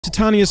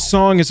Titania's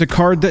Song is a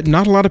card that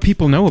not a lot of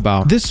people know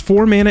about. This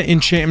 4-mana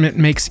enchantment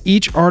makes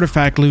each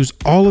artifact lose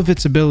all of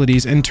its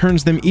abilities and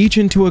turns them each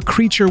into a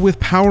creature with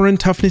power and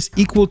toughness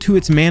equal to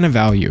its mana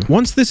value.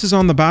 Once this is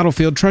on the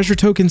battlefield, treasure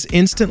tokens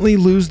instantly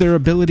lose their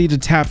ability to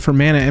tap for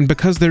mana, and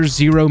because there's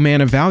 0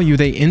 mana value,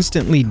 they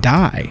instantly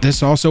die.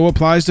 This also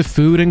applies to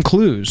food and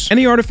clues.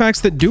 Any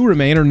artifacts that do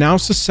remain are now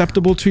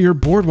susceptible to your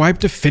board wipe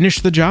to finish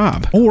the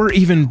job. Or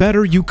even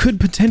better, you could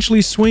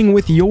potentially swing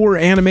with your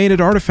animated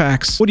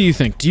artifacts. What do you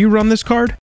think? Do you run this card?